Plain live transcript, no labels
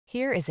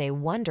Here is a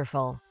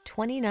wonderful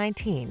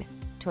 2019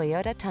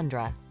 Toyota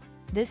Tundra.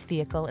 This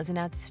vehicle is an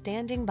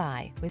outstanding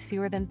buy with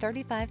fewer than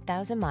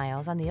 35,000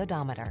 miles on the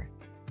odometer.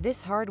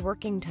 This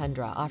hard-working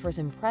Tundra offers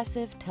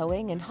impressive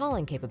towing and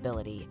hauling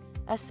capability,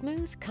 a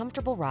smooth,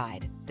 comfortable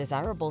ride,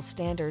 desirable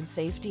standard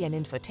safety and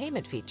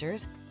infotainment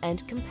features,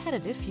 and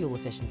competitive fuel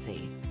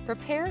efficiency.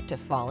 Prepare to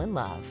fall in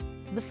love.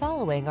 The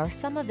following are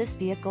some of this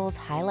vehicle's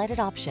highlighted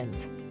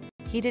options: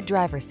 heated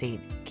driver's seat,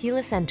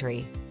 keyless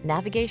entry,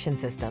 navigation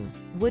system,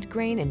 wood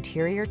grain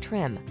interior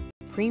trim,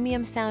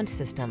 premium sound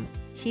system,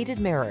 heated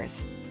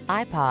mirrors,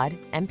 iPod,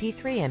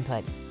 MP3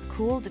 input,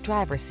 cooled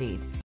driver's seat,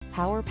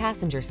 power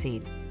passenger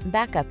seat,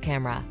 backup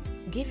camera.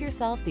 Give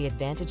yourself the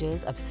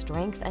advantages of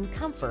strength and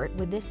comfort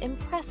with this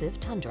impressive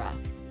Tundra.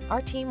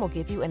 Our team will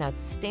give you an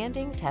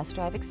outstanding test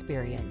drive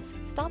experience.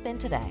 Stop in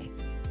today.